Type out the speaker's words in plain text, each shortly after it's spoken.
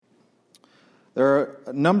There are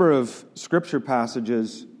a number of scripture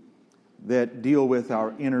passages that deal with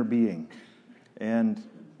our inner being and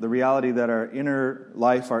the reality that our inner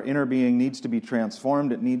life, our inner being needs to be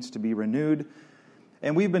transformed, it needs to be renewed.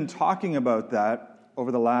 And we've been talking about that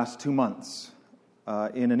over the last 2 months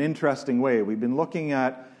in an interesting way. We've been looking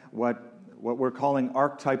at what we're calling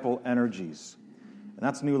archetypal energies. And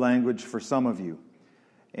that's new language for some of you.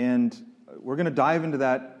 And we're going to dive into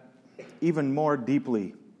that even more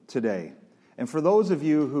deeply today. And for those of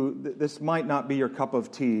you who this might not be your cup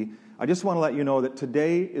of tea, I just want to let you know that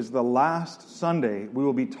today is the last Sunday we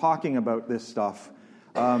will be talking about this stuff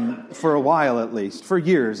for a while at least, for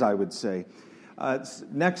years I would say.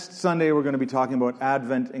 Next Sunday we're going to be talking about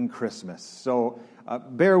Advent and Christmas. So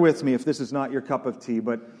bear with me if this is not your cup of tea,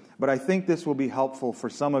 but I think this will be helpful for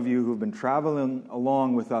some of you who've been traveling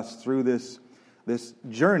along with us through this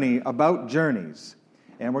journey about journeys.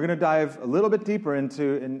 And we're going to dive a little bit deeper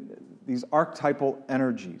into these archetypal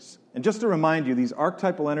energies. And just to remind you, these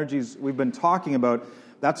archetypal energies we've been talking about,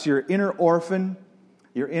 that's your inner orphan,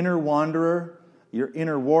 your inner wanderer, your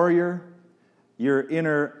inner warrior, your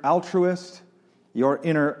inner altruist, your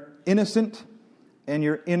inner innocent, and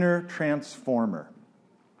your inner transformer.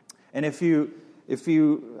 And if you,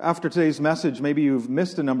 after today's message, maybe you've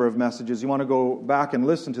missed a number of messages, you want to go back and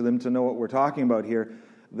listen to them to know what we're talking about here,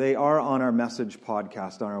 they are on our message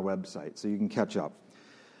podcast on our website, so you can catch up.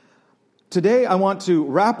 Today, I want to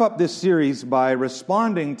wrap up this series by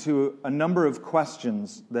responding to a number of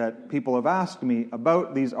questions that people have asked me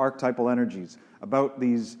about these archetypal energies, about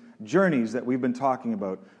these journeys that we've been talking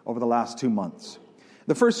about over the last 2 months.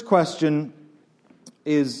 The first question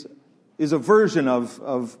is a version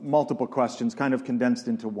of multiple questions, kind of condensed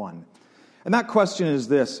into one. And that question is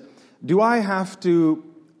this: do I have to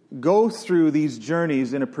go through these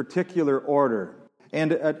journeys in a particular order?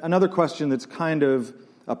 And another question that's kind of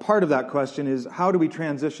a part of that question is, how do we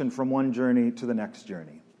transition from one journey to the next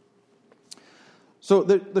journey? So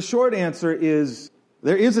the short answer is,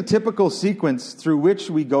 there is a typical sequence through which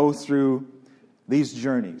we go through these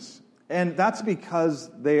journeys. And that's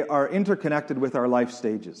because they are interconnected with our life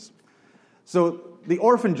stages. So the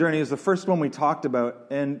orphan journey is the first one we talked about,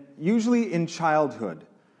 and usually in childhood,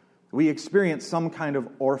 we experience some kind of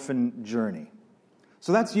orphan journey.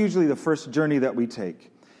 So that's usually the first journey that we take.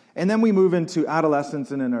 And then we move into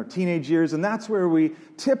adolescence and in our teenage years, and that's where we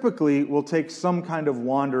typically will take some kind of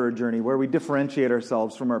wanderer journey, where we differentiate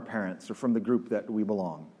ourselves from our parents or from the group that we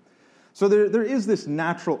belong. So there is this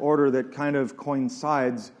natural order that kind of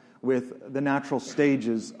coincides with the natural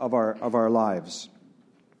stages of our lives.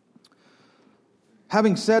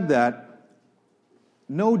 Having said that,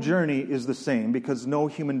 no journey is the same because no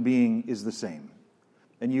human being is the same.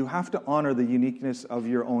 And you have to honor the uniqueness of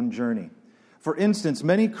your own journey. For instance,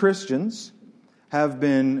 many Christians have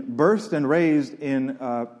been birthed and raised in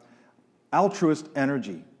altruist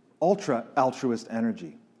energy, ultra-altruist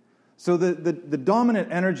energy. So the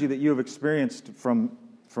dominant energy that you have experienced from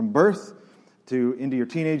birth to into your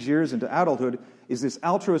teenage years, into adulthood, is this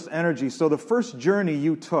altruist energy. So the first journey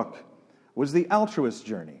you took was the altruist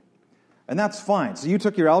journey. And that's fine. So you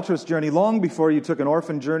took your altruist journey long before you took an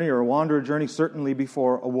orphan journey or a wanderer journey, certainly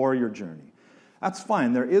before a warrior journey. That's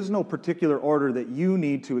fine. There is no particular order that you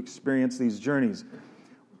need to experience these journeys.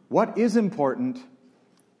 What is important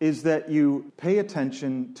is that you pay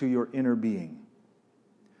attention to your inner being,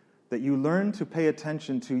 that you learn to pay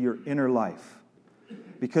attention to your inner life,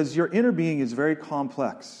 because your inner being is very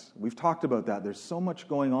complex. We've talked about that. There's so much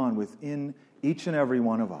going on within each and every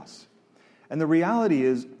one of us. And the reality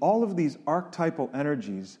is, all of these archetypal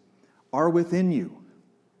energies are within you.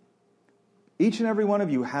 Each and every one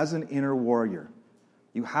of you has an inner warrior.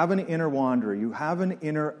 You have an inner wanderer. You have an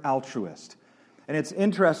inner altruist. And it's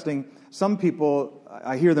interesting, some people,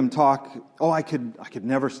 I hear them talk, I could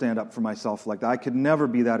never stand up for myself like that. I could never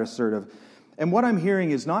be that assertive. And what I'm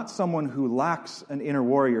hearing is not someone who lacks an inner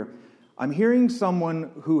warrior. I'm hearing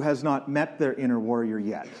someone who has not met their inner warrior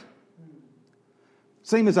yet.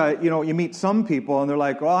 Same as you meet some people and they're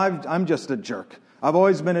like, I'm just a jerk. I've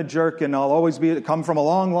always been a jerk, and I'll always come from a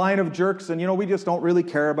long line of jerks, and we just don't really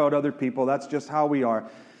care about other people. That's just how we are.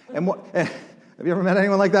 And have you ever met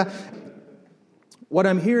anyone like that? What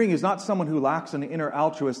I'm hearing is not someone who lacks an inner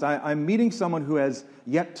altruist. I'm meeting someone who has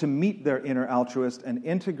yet to meet their inner altruist and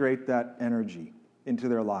integrate that energy into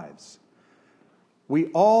their lives. We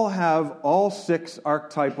all have all 6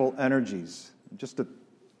 archetypal energies. Just to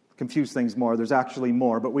confuse things more, there's actually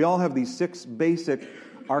more, but we all have these 6 basic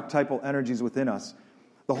archetypal energies within us.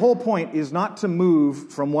 The whole point is not to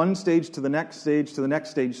move from one stage to the next stage to the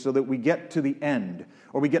next stage so that we get to the end,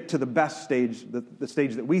 or we get to the best stage, the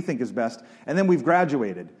stage that we think is best, and then we've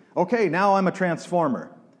graduated. Okay, now I'm a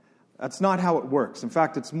transformer. That's not how it works. In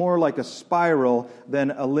fact, it's more like a spiral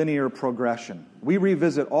than a linear progression. We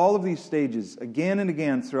revisit all of these stages again and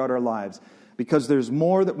again throughout our lives because there's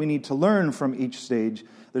more that we need to learn from each stage.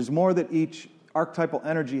 There's more that each archetypal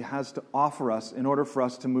energy has to offer us in order for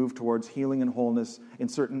us to move towards healing and wholeness in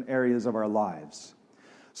certain areas of our lives.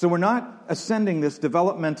 So we're not ascending this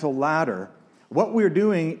developmental ladder. What we're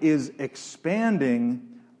doing is expanding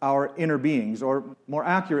our inner beings, or more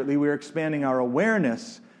accurately, we're expanding our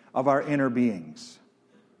awareness of our inner beings.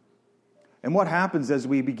 And what happens as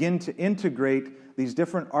we begin to integrate these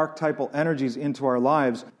different archetypal energies into our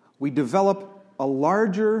lives, we develop a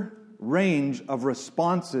larger range of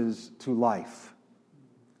responses to life.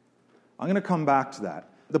 I'm going to come back to that.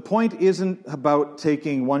 The point isn't about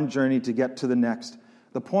taking one journey to get to the next.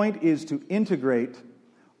 The point is to integrate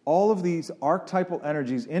all of these archetypal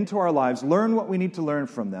energies into our lives, learn what we need to learn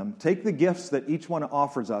from them, take the gifts that each one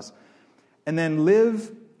offers us, and then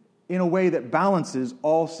live in a way that balances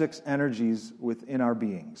all 6 energies within our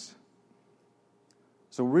beings.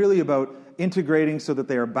 So really about integrating so that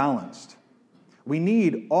they are balanced. We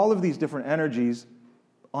need all of these different energies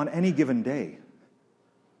on any given day.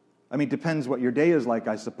 I mean, it depends what your day is like,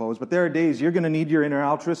 I suppose, but there are days you're going to need your inner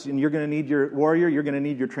altruist, and you're going to need your warrior, you're going to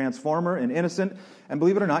need your transformer and innocent, and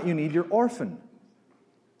believe it or not, you need your orphan.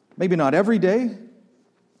 Maybe not every day.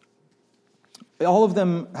 All of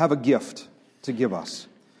them have a gift to give us.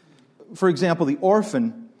 For example, the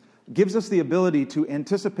orphan gives us the ability to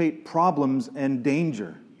anticipate problems and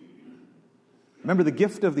danger. Remember, the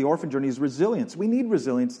gift of the orphan journey is resilience. We need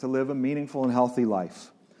resilience to live a meaningful and healthy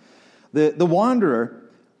life. The wanderer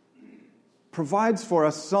provides for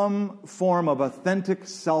us some form of authentic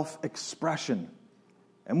self-expression.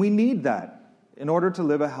 And we need that in order to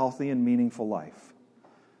live a healthy and meaningful life.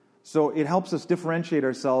 So it helps us differentiate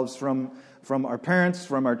ourselves from our parents,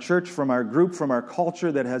 from our church, from our group, from our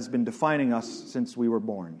culture that has been defining us since we were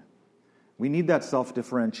born. We need that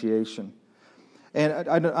self-differentiation. And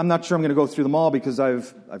I'm not sure I'm going to go through them all because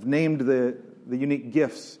I've named the unique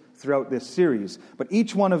gifts throughout this series. But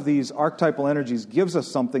each one of these archetypal energies gives us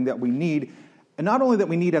something that we need, and not only that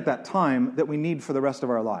we need at that time, that we need for the rest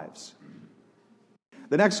of our lives.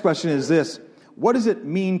 The next question is this: what does it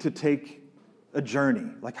mean to take a journey?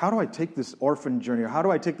 Like, how do I take this orphan journey, or how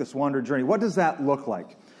do I take this wanderer journey? What does that look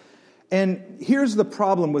like? And here's the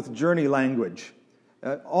problem with journey language.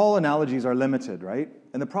 All analogies are limited, right?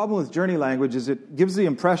 And the problem with journey language is it gives the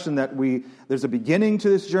impression that there's a beginning to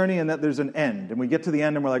this journey and that there's an end. And we get to the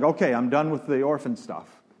end and we're like, okay, I'm done with the orphan stuff.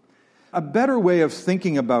 A better way of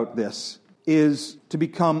thinking about this is to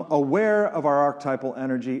become aware of our archetypal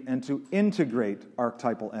energy and to integrate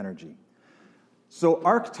archetypal energy. So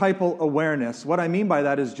archetypal awareness, what I mean by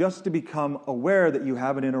that is just to become aware that you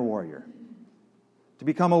have an inner warrior. To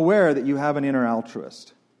become aware that you have an inner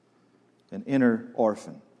altruist, an inner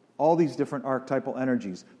orphan. All these different archetypal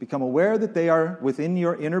energies. Become aware that they are within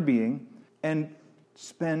your inner being and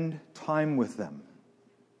spend time with them.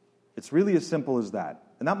 It's really as simple as that.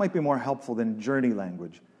 And that might be more helpful than journey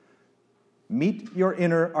language. Meet your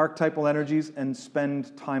inner archetypal energies and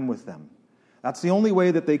spend time with them. That's the only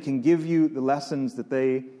way that they can give you the lessons that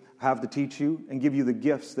they have to teach you and give you the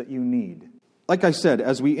gifts that you need. Like I said,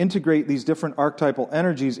 as we integrate these different archetypal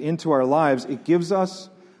energies into our lives, it gives us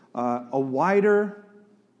a wider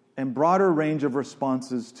and broader range of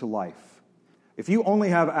responses to life. If you only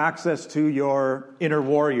have access to your inner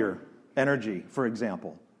warrior energy, for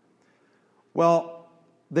example, well,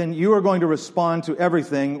 then you are going to respond to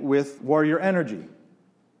everything with warrior energy.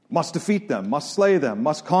 Must defeat them, must slay them,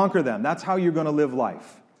 must conquer them. That's how you're going to live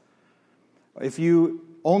life. If you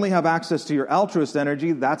only have access to your altruist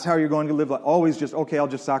energy, that's how you're going to live life. Always just, okay, I'll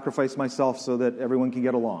just sacrifice myself so that everyone can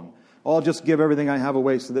get along. I'll just give everything I have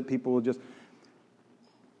away so that people will just...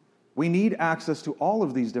 We need access to all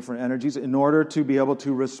of these different energies in order to be able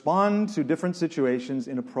to respond to different situations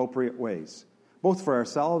in appropriate ways, both for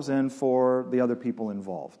ourselves and for the other people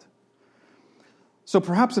involved. So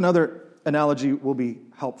perhaps another analogy will be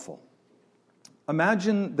helpful.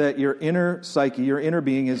 Imagine that your inner psyche, your inner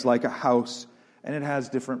being is like a house, and it has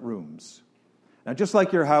different rooms. Now, just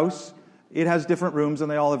like your house, it has different rooms, and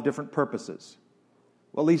they all have different purposes.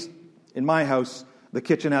 Well, at least in my house, the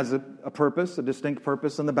kitchen has a purpose, a distinct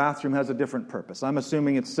purpose, and the bathroom has a different purpose. I'm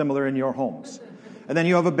assuming it's similar in your homes. And then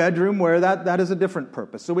you have a bedroom where that is a different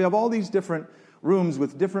purpose. So we have all these different rooms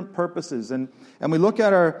with different purposes. And we look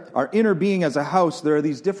at our inner being as a house. There are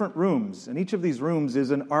these different rooms, and each of these rooms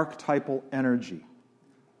is an archetypal energy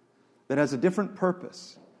that has a different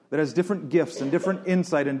purpose, that has different gifts and different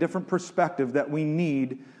insight and different perspective that we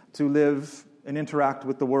need to live and interact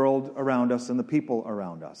with the world around us and the people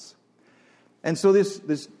around us. And so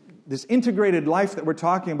this integrated life that we're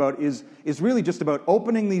talking about is really just about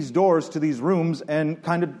opening these doors to these rooms and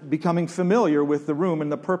kind of becoming familiar with the room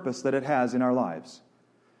and the purpose that it has in our lives.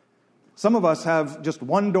 Some of us have just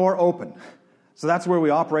one door open, so that's where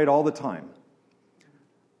we operate all the time.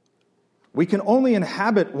 We can only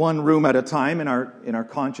inhabit one room at a time in our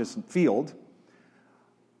conscious field,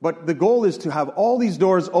 but the goal is to have all these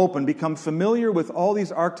doors open, become familiar with all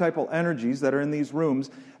these archetypal energies that are in these rooms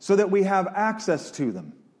so that we have access to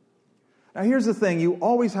them. Now here's the thing, you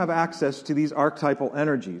always have access to these archetypal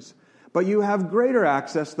energies, but you have greater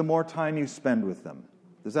access the more time you spend with them.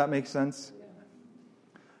 Does that make sense?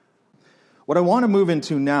 What I want to move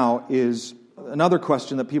into now is another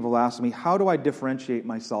question that people ask me: how do I differentiate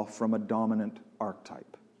myself from a dominant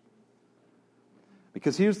archetype?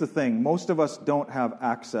 Because here's the thing, most of us don't have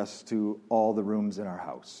access to all the rooms in our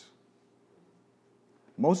house.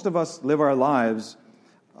 Most of us live our lives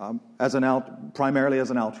primarily as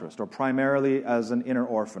an altruist, or primarily as an inner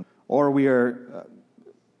orphan, or we are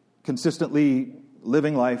consistently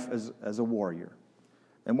living life as a warrior.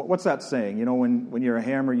 And what's that saying? You know, when you're a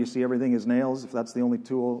hammer, you see everything as nails, if that's the only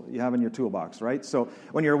tool you have in your toolbox, right? So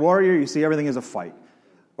when you're a warrior, you see everything as a fight,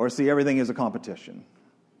 or see everything as a competition.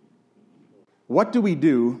 What do we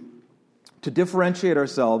do to differentiate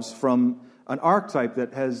ourselves from an archetype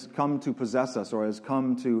that has come to possess us or has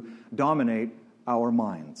come to dominate our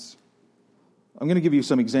minds? I'm going to give you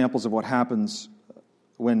some examples of what happens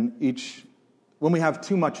when we have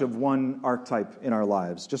too much of one archetype in our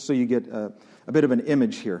lives, just so you get a bit of an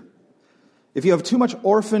image here. If you have too much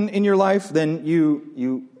orphan in your life, then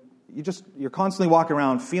you're constantly walking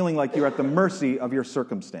around feeling like you're at the mercy of your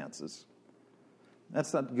circumstances.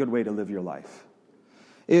 That's not a good way to live your life.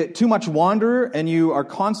 Too much wanderer, and you are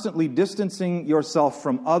constantly distancing yourself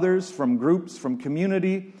from others, from groups, from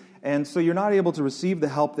community, and so you're not able to receive the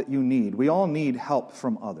help that you need. We all need help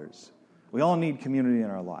from others. We all need community in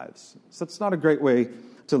our lives. So it's not a great way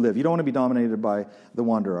to live. You don't want to be dominated by the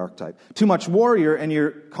wanderer archetype. Too much warrior, and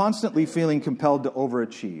you're constantly feeling compelled to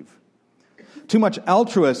overachieve. Too much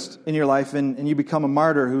altruist in your life, and you become a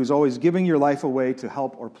martyr who's always giving your life away to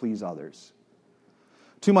help or please others.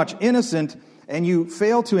 Too much innocent, and you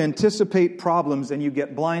fail to anticipate problems, and you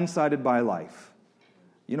get blindsided by life.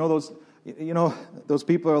 You know those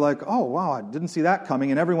people are like, oh, wow, I didn't see that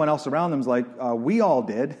coming, and everyone else around them's like, we all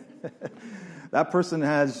did. That person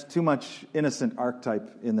has too much innocent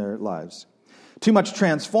archetype in their lives. Too much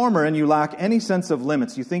transformer, and you lack any sense of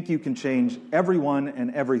limits. You think you can change everyone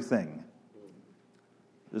and everything.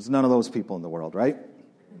 There's none of those people in the world, right?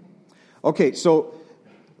 Okay, so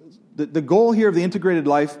the goal here of the integrated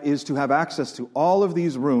life is to have access to all of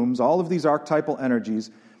these rooms, all of these archetypal energies,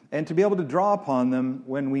 and to be able to draw upon them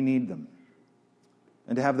when we need them,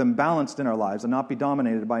 and to have them balanced in our lives and not be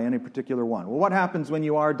dominated by any particular one. Well, what happens when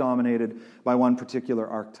you are dominated by one particular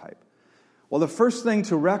archetype? Well, the first thing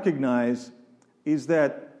to recognize is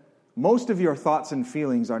that most of your thoughts and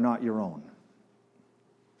feelings are not your own.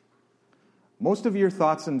 Most of your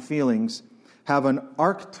thoughts and feelings have an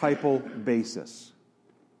archetypal basis.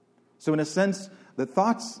 So in a sense, the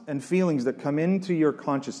thoughts and feelings that come into your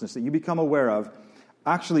consciousness, that you become aware of,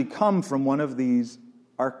 actually come from one of these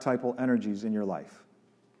archetypal energies in your life.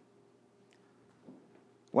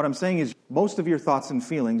 What I'm saying is most of your thoughts and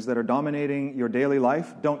feelings that are dominating your daily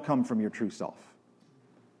life don't come from your true self.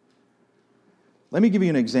 Let me give you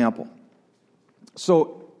an example.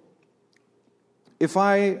 So, if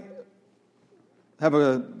I have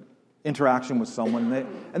an interaction with someone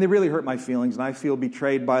and they really hurt my feelings and I feel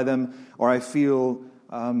betrayed by them, or I feel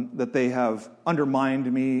that they have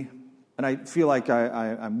undermined me and I feel like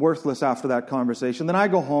I'm worthless after that conversation, then I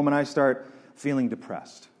go home and I start feeling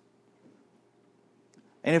depressed.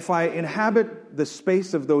 And if I inhabit the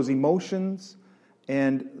space of those emotions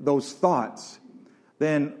and those thoughts,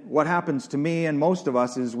 then what happens to me and most of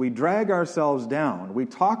us is we drag ourselves down, we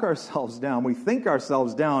talk ourselves down, we think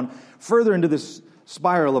ourselves down further into this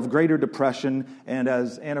spiral of greater depression, and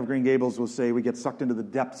as Anne of Green Gables will say, we get sucked into the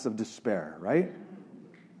depths of despair, right?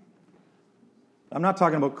 I'm not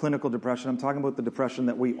talking about clinical depression, I'm talking about the depression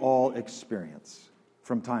that we all experience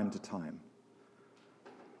from time to time.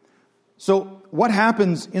 So what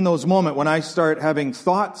happens in those moments when I start having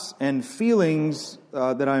thoughts and feelings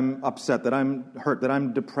that I'm upset, that I'm hurt, that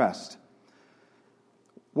I'm depressed?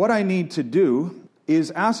 What I need to do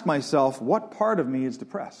is ask myself, what part of me is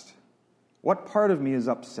depressed? What part of me is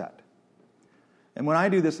upset? And when I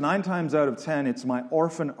do this, 9 times out of 10, it's my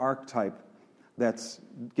orphan archetype that's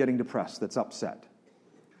getting depressed, that's upset.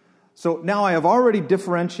 So now I have already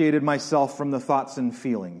differentiated myself from the thoughts and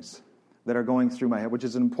feelings that are going through my head, which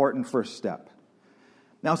is an important first step.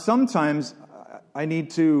 Now, sometimes I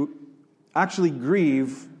need to actually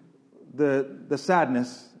grieve the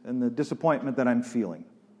sadness and the disappointment that I'm feeling.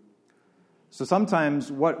 So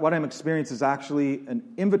sometimes what I'm experiencing is actually an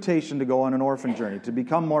invitation to go on an orphan journey, to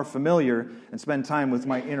become more familiar and spend time with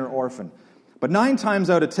my inner orphan. But 9 times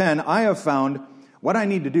out of 10, I have found what I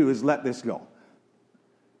need to do is let this go.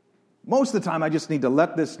 Most of the time, I just need to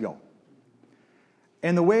let this go.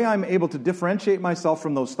 And the way I'm able to differentiate myself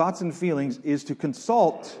from those thoughts and feelings is to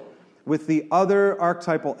consult with the other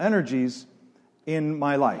archetypal energies in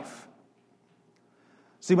my life.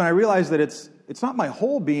 See, when I realize that it's not my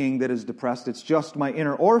whole being that is depressed, it's just my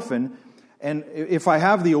inner orphan, and if I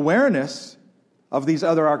have the awareness of these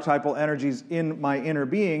other archetypal energies in my inner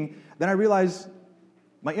being, then I realize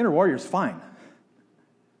my inner warrior is fine.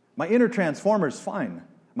 My inner transformer is fine.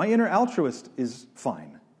 My inner altruist is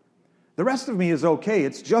fine. The rest of me is okay.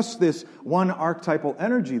 It's just this one archetypal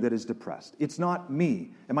energy that is depressed. It's not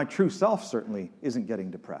me, and my true self certainly isn't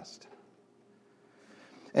getting depressed.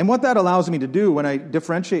 And what that allows me to do when I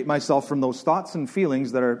differentiate myself from those thoughts and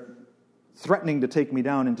feelings that are threatening to take me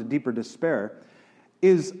down into deeper despair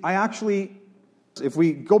is I actually, if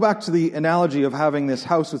we go back to the analogy of having this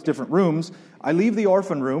house with different rooms, I leave the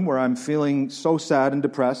orphan room where I'm feeling so sad and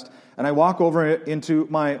depressed, and I walk over into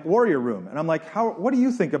my warrior room. And I'm like, what do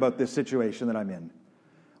you think about this situation that I'm in?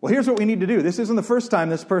 Well, here's what we need to do. This isn't the first time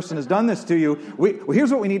this person has done this to you.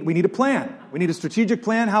 Here's what we need. We need a plan. We need a strategic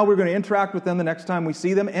plan, how we're going to interact with them the next time we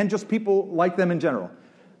see them, and just people like them in general.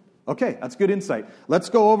 Okay, that's good insight. Let's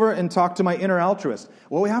go over and talk to my inner altruist.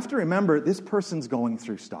 Well, we have to remember this person's going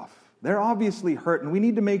through stuff. They're obviously hurt, and we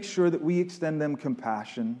need to make sure that we extend them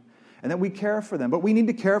compassion and that we care for them. But we need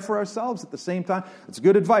to care for ourselves at the same time. That's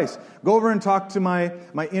good advice. Go over and talk to my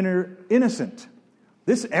inner innocent.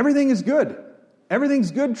 Everything is good.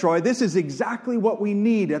 Everything's good, Troy. This is exactly what we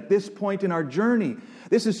need at this point in our journey.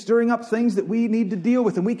 This is stirring up things that we need to deal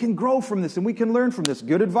with, and we can grow from this, and we can learn from this.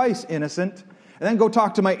 Good advice, innocent. And then go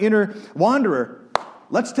talk to my inner wanderer.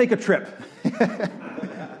 Let's take a trip.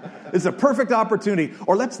 It's a perfect opportunity.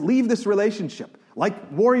 Or let's leave this relationship.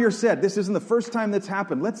 Like Warrior said, this isn't the first time that's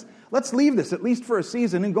happened. Let's leave this, at least for a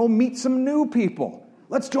season, and go meet some new people.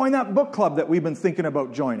 Let's join that book club that we've been thinking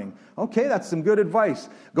about joining. Okay, that's some good advice.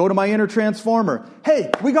 Go to my inner transformer.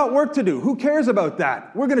 Hey, we got work to do. Who cares about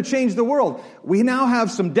that? We're going to change the world. We now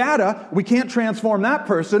have some data. We can't transform that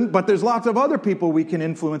person, but there's lots of other people we can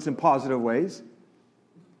influence in positive ways.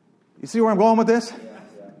 You see where I'm going with this?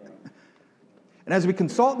 And as we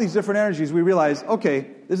consult these different energies, we realize, okay,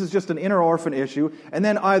 this is just an inner orphan issue. And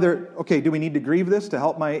then either, okay, do we need to grieve this to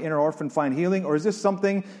help my inner orphan find healing? Or is this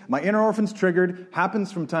something my inner orphan's triggered,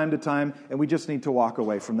 happens from time to time, and we just need to walk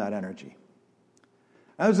away from that energy?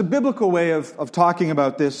 Now, there's a biblical way of talking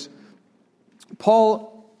about this.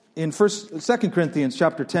 Paul, in 2 Corinthians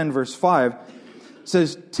chapter 10, verse 5,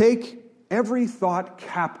 says, take every thought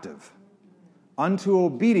captive unto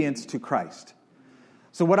obedience to Christ.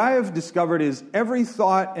 So what I have discovered is every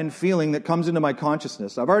thought and feeling that comes into my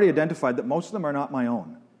consciousness, I've already identified that most of them are not my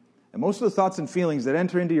own. And most of the thoughts and feelings that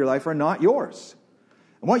enter into your life are not yours.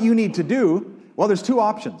 And what you need to do, well, there's 2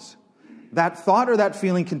 options. That thought or that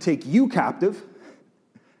feeling can take you captive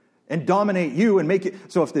and dominate you and make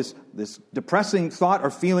it. So if this depressing thought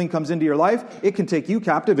or feeling comes into your life, it can take you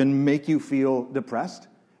captive and make you feel depressed.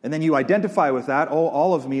 And then you identify with that, oh,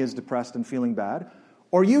 all of me is depressed and feeling bad.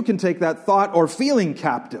 Or you can take that thought or feeling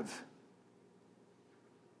captive.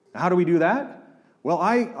 How do we do that? Well,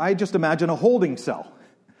 I just imagine a holding cell.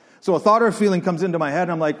 So a thought or a feeling comes into my head,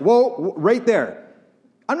 and I'm like, whoa, right there.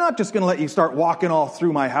 I'm not just going to let you start walking all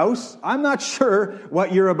through my house. I'm not sure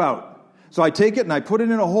what you're about. So I take it and I put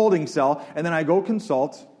it in a holding cell, and then I go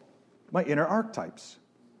consult my inner archetypes.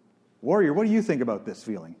 Warrior, what do you think about this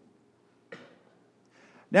feeling?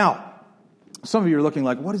 Now, some of you are looking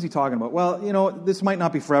like, what is he talking about? Well, this might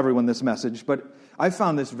not be for everyone, this message, but I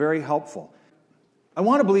found this very helpful. I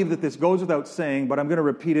want to believe that this goes without saying, but I'm going to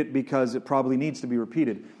repeat it because it probably needs to be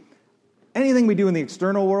repeated. Anything we do in the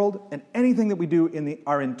external world and anything that we do in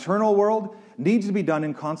our internal world needs to be done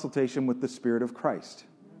in consultation with the Spirit of Christ.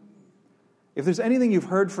 If there's anything you've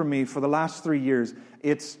heard from me for the last 3 years,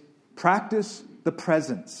 it's practice the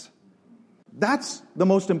presence. That's the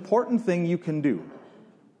most important thing you can do.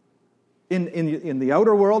 In the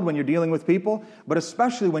outer world when you're dealing with people, but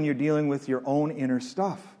especially when you're dealing with your own inner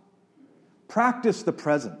stuff. Practice the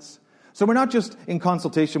presence. So we're not just in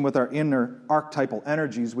consultation with our inner archetypal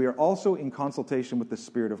energies, we are also in consultation with the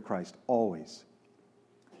Spirit of Christ, always.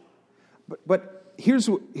 But here's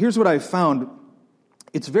what I've found.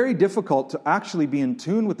 It's very difficult to actually be in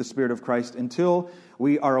tune with the Spirit of Christ until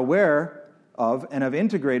we are aware of and have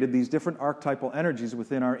integrated these different archetypal energies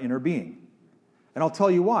within our inner being. And I'll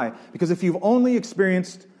tell you why. Because if you've only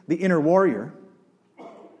experienced the inner warrior,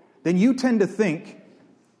 then you tend to think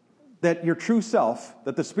that your true self,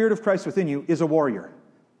 that the Spirit of Christ within you, is a warrior.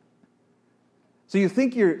 So you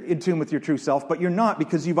think you're in tune with your true self, but you're not,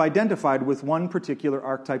 because you've identified with one particular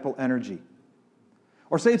archetypal energy.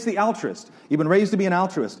 Or say it's the altruist. You've been raised to be an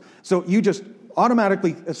altruist. So you just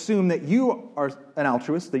automatically assume that you are an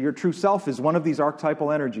altruist, that your true self is one of these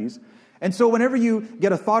archetypal energies. And so whenever you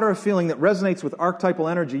get a thought or a feeling that resonates with archetypal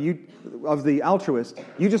energy of the altruist,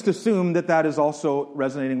 you just assume that that is also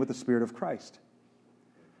resonating with the Spirit of Christ.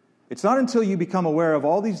 It's not until you become aware of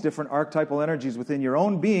all these different archetypal energies within your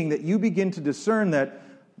own being that you begin to discern that,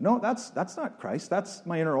 no, that's not Christ, that's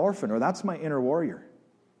my inner orphan, or that's my inner warrior.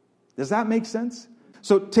 Does that make sense?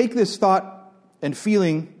 So take this thought and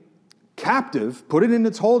feeling captive, put it in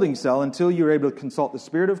its holding cell until you're able to consult the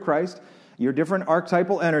Spirit of Christ, your different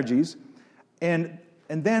archetypal energies, and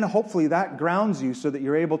then hopefully that grounds you so that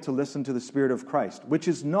you're able to listen to the Spirit of Christ, which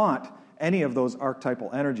is not any of those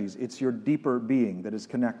archetypal energies. It's your deeper being that is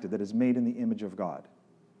connected, that is made in the image of God.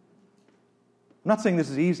 I'm not saying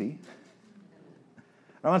this is easy.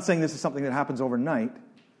 I'm not saying this is something that happens overnight.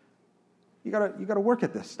 You gotta work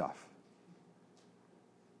at this stuff.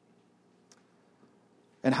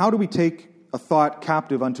 And how do we take a thought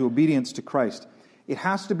captive unto obedience to Christ? It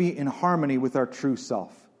has to be in harmony with our true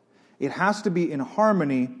self. It has to be in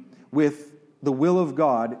harmony with the will of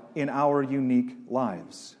God in our unique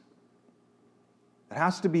lives. It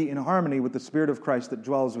has to be in harmony with the Spirit of Christ that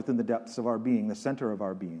dwells within the depths of our being, the center of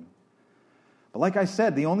our being. But like I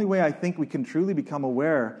said, the only way I think we can truly become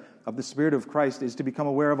aware of the Spirit of Christ is to become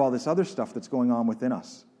aware of all this other stuff that's going on within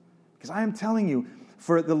us. Because I am telling you,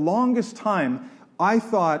 for the longest time, I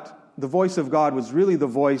thought the voice of God was really the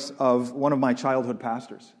voice of one of my childhood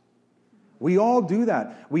pastors. We all do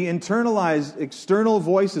that. We internalize external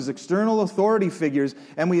voices, external authority figures,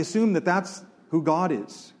 and we assume that that's who God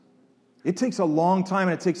is. It takes a long time,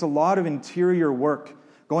 and it takes a lot of interior work,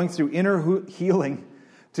 going through inner healing,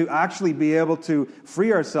 to actually be able to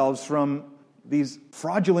free ourselves from these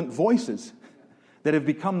fraudulent voices that have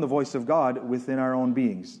become the voice of God within our own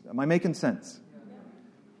beings. Am I making sense?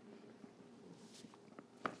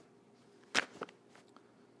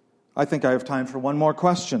 I think I have time for one more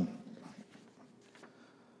question.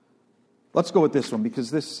 Let's go with this one,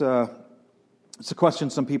 because it's a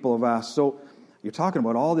question some people have asked. So, you're talking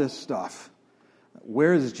about all this stuff.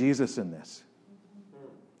 Where is Jesus in this?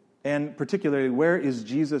 And particularly, where is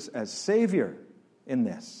Jesus as Savior in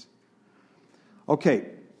this? Okay.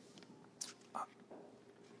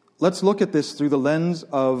 Let's look at this through the lens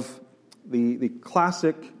of the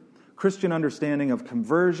classic Christian understanding of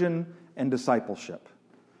conversion and discipleship.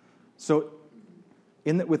 So,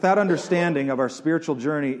 with that understanding of our spiritual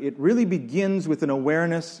journey, it really begins with an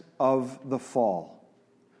awareness of the fall.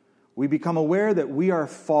 We become aware that we are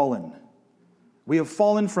fallen. We have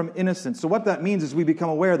fallen from innocence. So what that means is we become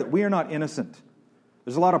aware that we are not innocent.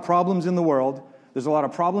 There's a lot of problems in the world. There's a lot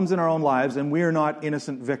of problems in our own lives, and we are not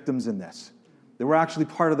innocent victims in this. That we're actually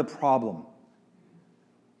part of the problem.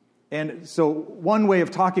 And so one way of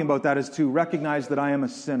talking about that is to recognize that I am a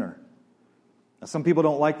sinner. Now, some people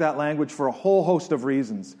don't like that language for a whole host of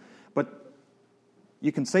reasons, but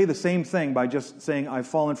you can say the same thing by just saying, I've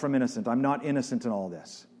fallen from innocent. I'm not innocent in all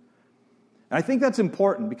this. And I think that's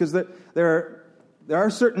important, because there are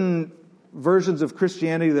certain versions of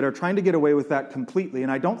Christianity that are trying to get away with that completely,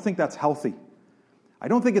 and I don't think that's healthy. I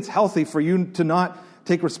don't think it's healthy for you to not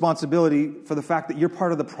take responsibility for the fact that you're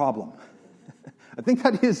part of the problem. I think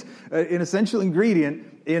that is an essential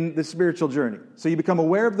ingredient in the spiritual journey. So you become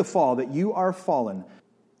aware of the fall, that you are fallen,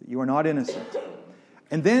 that you are not innocent.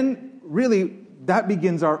 And then, really, that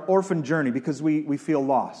begins our orphan journey, because we feel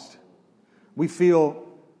lost. We feel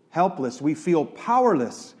helpless. We feel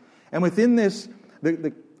powerless. And within this,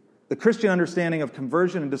 the Christian understanding of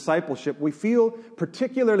conversion and discipleship, we feel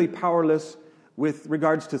particularly powerless with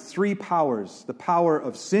regards to three powers: the power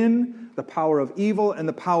of sin, the power of evil, and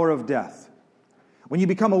the power of death. When you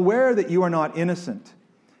become aware that you are not innocent,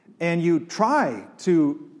 and you try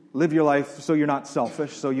to live your life so you're not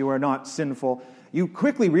selfish, so you are not sinful, you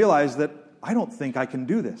quickly realize that I don't think I can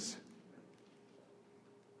do this.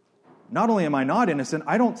 Not only am I not innocent,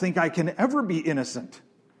 I don't think I can ever be innocent.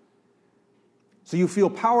 So you feel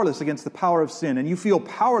powerless against the power of sin, and you feel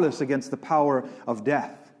powerless against the power of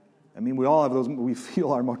death. I mean, we all have those, we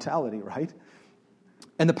feel our mortality, right?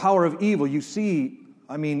 And the power of evil, you see,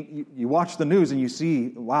 I mean, you watch the news and you see,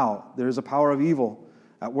 wow, there's a power of evil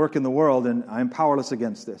at work in the world, and I'm powerless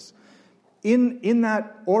against this. In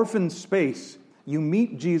that orphan space, you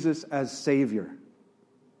meet Jesus as Savior.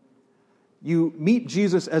 You meet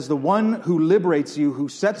Jesus as the one who liberates you, who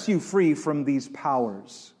sets you free from these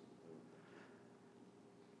powers.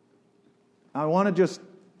 I want to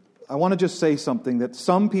just say something, that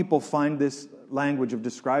some people find this language of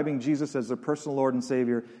describing Jesus as their personal Lord and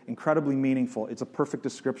Savior incredibly meaningful. It's a perfect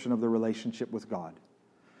description of the relationship with God.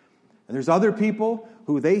 And there's other people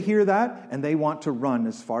who they hear that and they want to run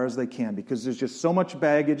as far as they can because there's just so much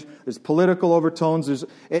baggage, there's political overtones,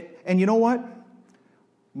 and you know what?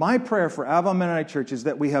 My prayer for Avon Mennonite Church is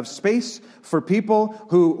that we have space for people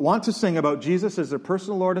who want to sing about Jesus as their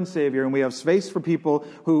personal Lord and Savior, and we have space for people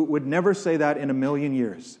who would never say that in a million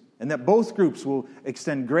years. And that both groups will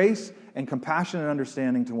extend grace and compassion and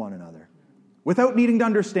understanding to one another without needing to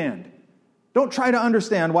understand. Don't try to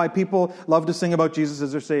understand why people love to sing about Jesus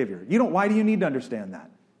as their Savior. Why do you need to understand that?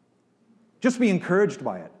 Just be encouraged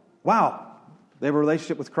by it. Wow, they have a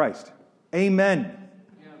relationship with Christ. Amen.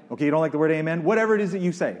 Okay, you don't like the word amen? Whatever it is that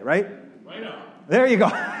you say, right? Right on. There you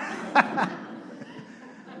go.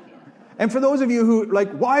 And for those of you who,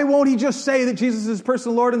 why won't he just say that Jesus is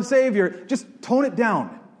personal Lord and Savior? Just tone it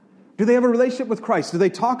down. Do they have a relationship with Christ? Do they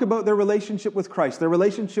talk about their relationship with Christ, their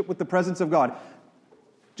relationship with the presence of God?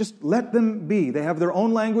 Just let them be. They have their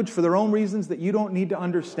own language for their own reasons that you don't need to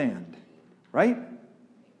understand. Right?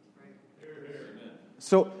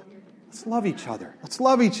 So, let's love each other. Let's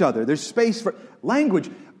love each other. There's space for language.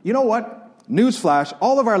 You know what? Newsflash,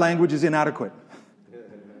 all of our language is inadequate.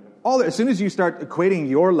 As soon as you start equating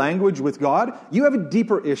your language with God, you have a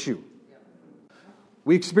deeper issue.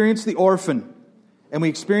 We experience the orphan, and we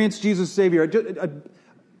experience Jesus Savior.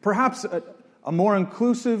 Perhaps a more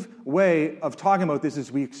inclusive way of talking about this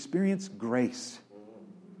is we experience grace.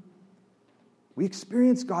 We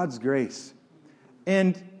experience God's grace.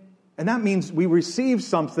 And that means we receive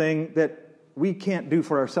something that we can't do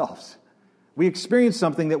for ourselves. We experience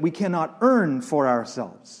something that we cannot earn for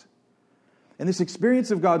ourselves. And this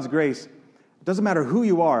experience of God's grace, it doesn't matter who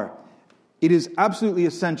you are, it is absolutely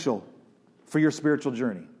essential for your spiritual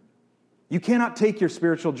journey. You cannot take your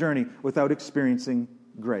spiritual journey without experiencing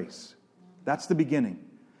grace. That's the beginning.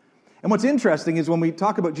 And what's interesting is when we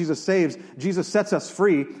talk about Jesus saves, Jesus sets us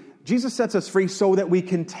free. Jesus sets us free so that we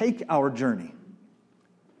can take our journey.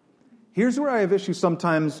 Here's where I have issues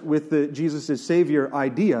sometimes with the Jesus is Savior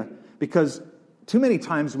idea, because too many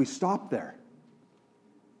times we stop there.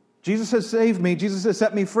 Jesus has saved me, Jesus has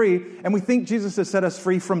set me free, and we think Jesus has set us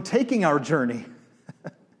free from taking our journey.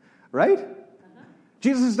 Right?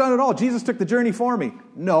 Jesus has done it all. Jesus took the journey for me.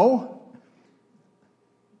 No.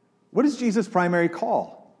 What is Jesus' primary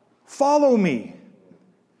call? Follow me.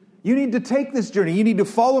 You need to take this journey. You need to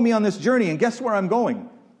follow me on this journey. And guess where I'm going?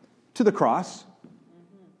 To the cross.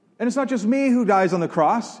 And it's not just me who dies on the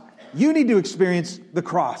cross. You need to experience the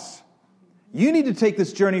cross. You need to take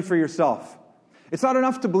this journey for yourself. It's not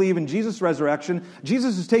enough to believe in Jesus' resurrection.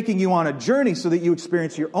 Jesus is taking you on a journey so that you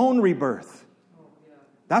experience your own rebirth.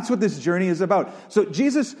 That's what this journey is about. So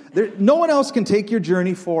no one else can take your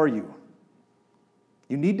journey for you.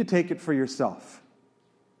 You need to take it for yourself.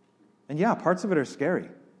 And yeah, parts of it are scary.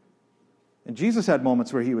 And Jesus had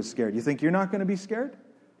moments where he was scared. You think you're not going to be scared?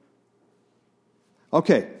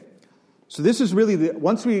 Okay. So this is really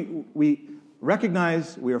once we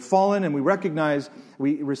recognize we are fallen and we recognize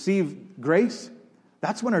we receive grace,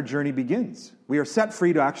 that's when our journey begins. We are set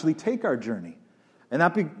free to actually take our journey. And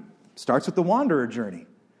that starts with the wanderer journey.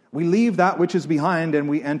 We leave that which is behind and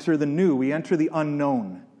we enter the new. We enter the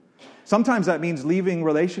unknown. Sometimes that means leaving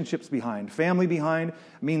relationships behind. Family behind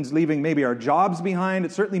means leaving maybe our jobs behind.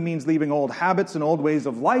 It certainly means leaving old habits and old ways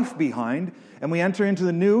of life behind. And we enter into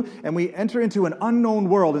the new, and we enter into an unknown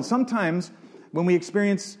world. And sometimes when we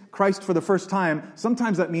experience Christ for the first time,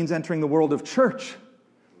 sometimes that means entering the world of church.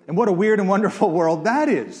 And what a weird and wonderful world that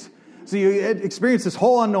is. So you experience this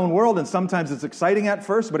whole unknown world, and sometimes it's exciting at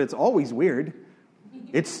first, but it's always weird.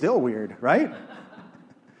 It's still weird, right?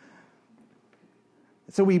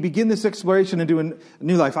 So we begin this exploration into a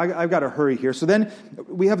new life. I've got to hurry here. So then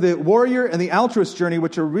we have the warrior and the altruist journey,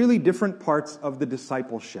 which are really different parts of the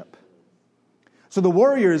discipleship. So the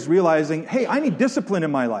warrior is realizing, hey, I need discipline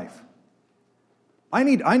in my life. I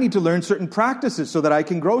need to learn certain practices so that I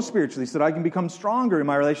can grow spiritually, so that I can become stronger in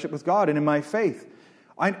my relationship with God and in my faith.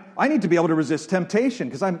 I need to be able to resist temptation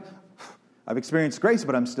because I've experienced grace,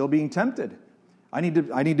 but I'm still being tempted. I need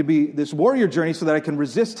to be this warrior journey so that I can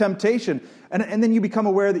resist temptation. And then you become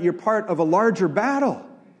aware that you're part of a larger battle.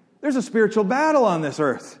 There's a spiritual battle on this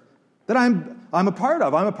earth that I'm a part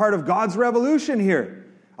of. I'm a part of God's revolution here.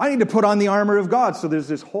 I need to put on the armor of God. So there's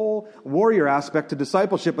this whole warrior aspect to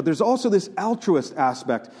discipleship, but there's also this altruist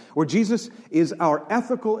aspect where Jesus is our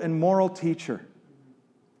ethical and moral teacher.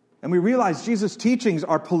 And we realize Jesus' teachings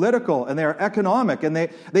are political and they are economic and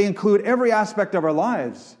they include every aspect of our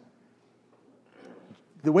lives.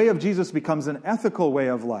 The way of Jesus becomes an ethical way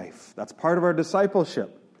of life. That's part of our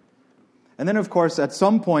discipleship. And then, of course, at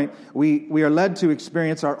some point, we are led to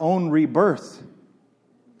experience our own rebirth,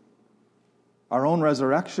 our own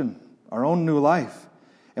resurrection, our own new life.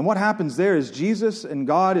 And what happens there is Jesus and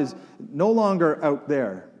God is no longer out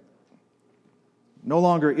there, no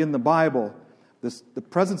longer in the Bible. The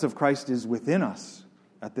presence of Christ is within us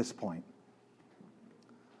at this point.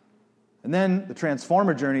 And then the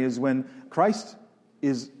transformer journey is when Christ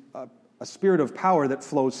is a spirit of power that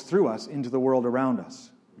flows through us into the world around us,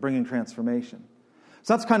 bringing transformation.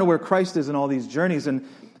 So that's kind of where Christ is in all these journeys. And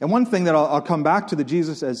one thing that I'll come back to the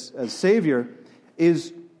Jesus as Savior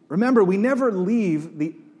is, remember, we never leave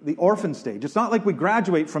the orphan stage. It's not like we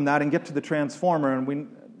graduate from that and get to the transformer and we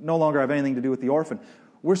no longer have anything to do with the orphan.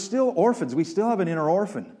 We're still orphans. We still have an inner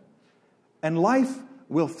orphan. And life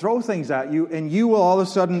will throw things at you, and you will all of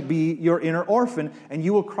a sudden be your inner orphan, and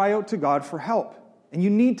you will cry out to God for help. And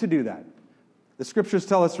you need to do that. The Scriptures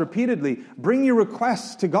tell us repeatedly, bring your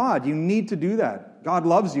requests to God. You need to do that. God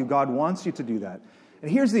loves you. God wants you to do that.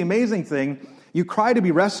 And here's the amazing thing. You cry to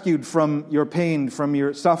be rescued from your pain, from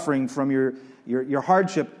your suffering, from your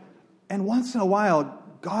hardship. And once in a while,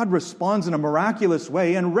 God responds in a miraculous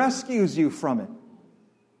way and rescues you from it.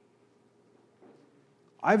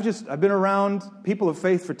 I've been around people of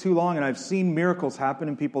faith for too long, and I've seen miracles happen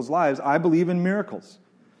in people's lives. I believe in miracles.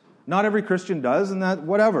 Not every Christian does, and that,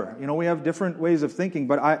 whatever. We have different ways of thinking,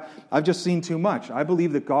 but I've just seen too much. I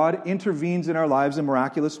believe that God intervenes in our lives in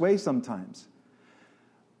miraculous ways sometimes.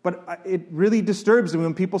 But it really disturbs me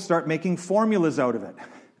when people start making formulas out of it.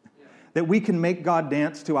 That we can make God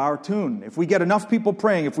dance to our tune. If we get enough people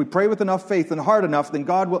praying, if we pray with enough faith and hard enough, then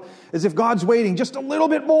God will, as if God's waiting just a little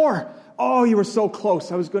bit more. Oh, you were so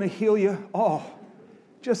close. I was going to heal you. Oh,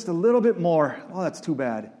 just a little bit more. Oh, that's too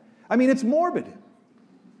bad. It's morbid.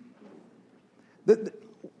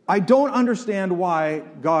 I don't understand why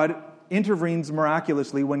God intervenes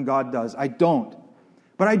miraculously when God does. I don't.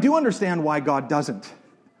 But I do understand why God doesn't.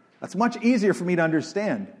 That's much easier for me to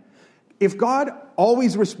understand. If God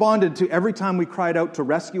always responded to every time we cried out to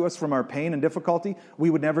rescue us from our pain and difficulty,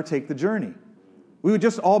 we would never take the journey. We would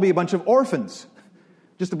just all be a bunch of orphans,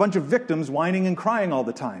 just a bunch of victims whining and crying all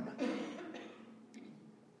the time.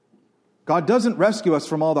 God doesn't rescue us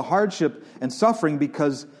from all the hardship and suffering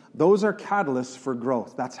because those are catalysts for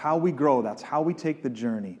growth. That's how we grow. That's how we take the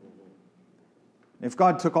journey. If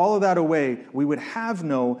God took all of that away, we would have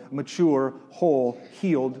no mature, whole,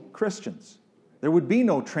 healed Christians. There would be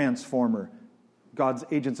no transformer, God's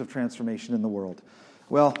agents of transformation in the world.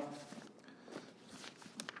 Well,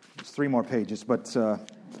 there's 3 more pages, but I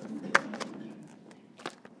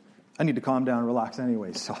need to calm down and relax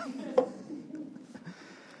anyway, so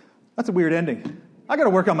that's a weird ending. I got to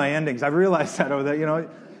work on my endings. I've realized that over there,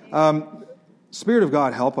 Spirit of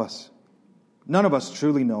God, help us. None of us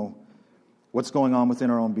truly know what's going on within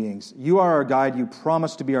our own beings. You are our guide. You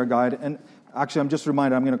promise to be our guide. And actually, I'm just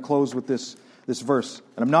reminded, I'm going to close with this verse.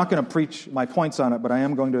 And I'm not going to preach my points on it, but I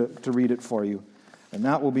am going to read it for you. And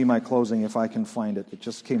that will be my closing if I can find it. It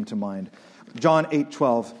just came to mind. John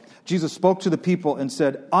 8:12. Jesus spoke to the people and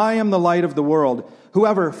said, I am the light of the world.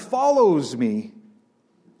 Whoever follows me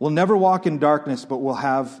will never walk in darkness, but will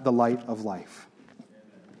have the light of life.